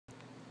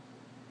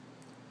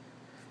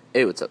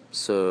Hey, what's up?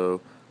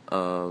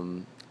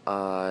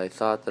 I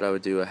thought that I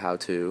would do a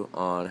how-to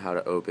on how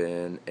to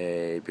open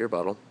a beer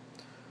bottle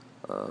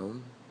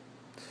um,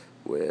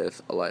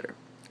 with a lighter,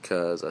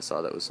 because I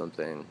saw that was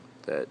something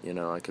that,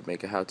 I could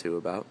make a how-to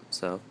about,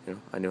 so,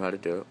 I knew how to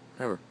do it.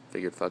 Whatever,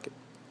 figured, fuck it.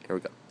 Here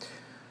we go.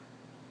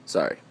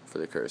 Sorry for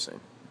the cursing.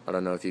 I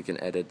don't know if you can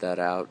edit that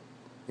out,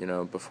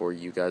 before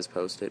you guys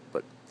post it,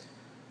 but,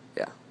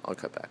 yeah, I'll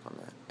cut back on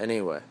that.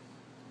 Anyway.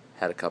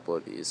 Had a couple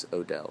of these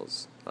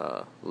Odell's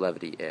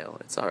Levity Ale.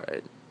 It's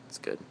alright. It's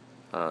good.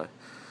 Not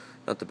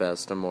the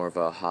best. I'm more of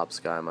a hops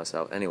guy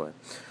myself. Anyway,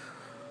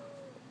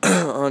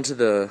 onto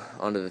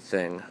the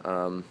thing.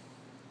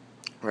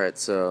 Right.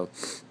 So,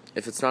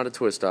 if it's not a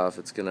twist off,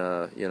 it's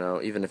gonna,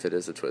 even if it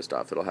is a twist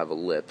off, it'll have a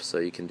lip, so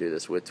you can do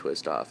this with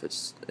twist off.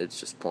 It's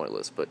just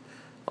pointless. But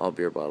all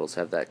beer bottles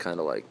have that kind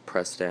of like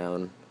press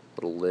down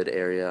little lid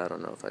area. I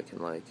don't know if I can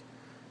like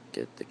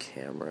get the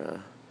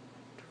camera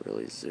to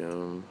really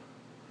zoom.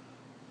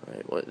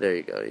 Right, well, there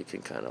you go. You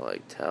can kind of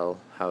like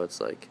tell how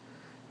it's like,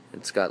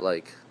 it's got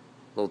like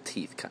little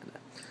teeth kind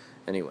of.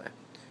 Anyway,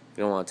 you're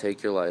going to want to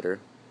take your lighter,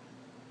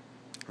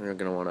 and you're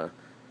going to want to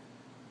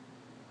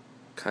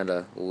kind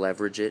of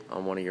leverage it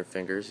on one of your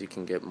fingers. You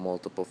can get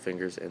multiple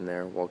fingers in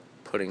there while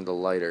putting the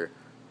lighter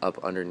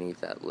up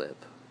underneath that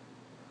lip.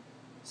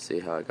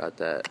 See how I got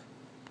that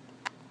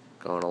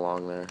going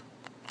along there?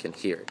 You can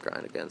hear it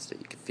grind against it.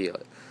 You can feel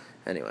it.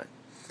 Anyway,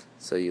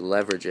 so you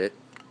leverage it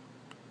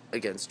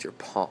against your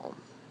palm.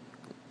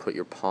 Put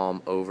your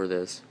palm over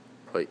this,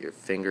 put your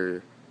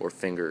finger or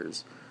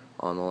fingers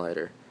on the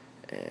lighter,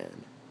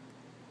 and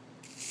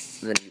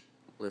then you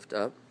lift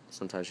up.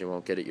 Sometimes you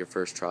won't get it your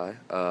first try.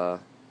 I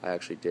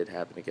actually did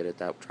happen to get it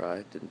that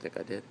try. Didn't think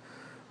I did.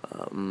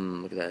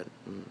 Look at that.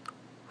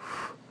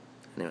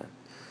 Anyway,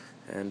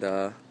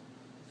 and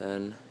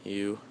then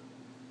you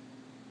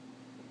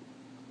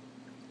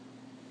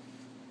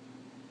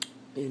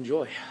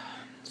enjoy.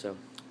 So,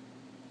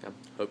 yeah,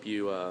 hope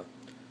you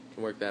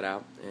can work that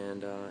out,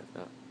 and if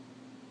not,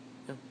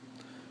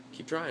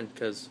 keep trying,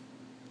 because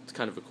it's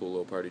kind of a cool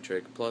little party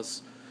trick.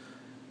 Plus,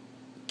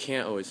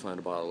 can't always find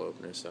a bottle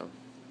opener, so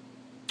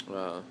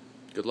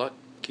good luck,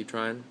 keep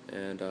trying,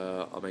 and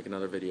I'll make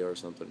another video or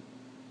something.